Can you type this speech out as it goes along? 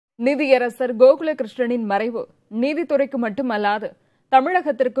நீதியரசர் கோகுலகிருஷ்ணனின் மறைவு நீதித்துறைக்கு மட்டுமல்லாது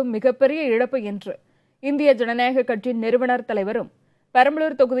தமிழகத்திற்கும் மிகப்பெரிய இழப்பு என்று இந்திய ஜனநாயக கட்சியின் நிறுவனர் தலைவரும்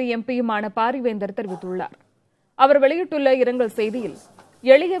பெரம்பலூர் தொகுதி எம்பியுமான பாரிவேந்தர் தெரிவித்துள்ளார். அவர் வெளியிட்டுள்ள இரங்கல் செய்தியில்,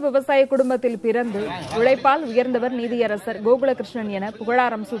 எளிய விவசாய குடும்பத்தில் பிறந்து உழைப்பால் உயர்ந்தவர் நீதியரசர் கோகுலகிருஷ்ணன் என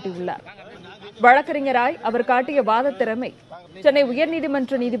புகழாரம் சூட்டியுள்ளார். வழக்கறிஞராய் அவர் காட்டிய வாத திறமை சென்னை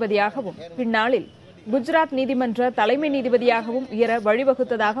உயர்நீதிமன்ற நீதிபதியாகவும் பின்னாளில் குஜராத் நீதிமன்ற தலைமை நீதிபதியாகவும் உயர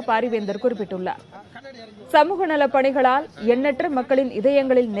வழிவகுத்ததாக பாரிவேந்தர் குறிப்பிட்டுள்ளார். சமூக நலப் பணிகளால் எண்ணற்ற மக்களின்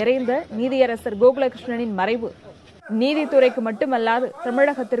இதயங்களில் நிறைந்த நீதியரசர் கோகுலகிருஷ்ணனின் மறைவு நீதித்துறைக்கு மட்டுமல்லாது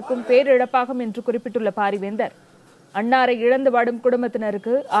தமிழகத்திற்கும் பேரிழப்பாகும் என்று குறிப்பிட்டுள்ள பாரிவேந்தர், அன்னாரை இழந்து வாடும்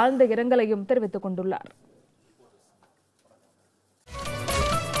குடும்பத்தினருக்கு ஆழ்ந்த இரங்கலையும் தெரிவித்துக் கொண்டுள்ளார்.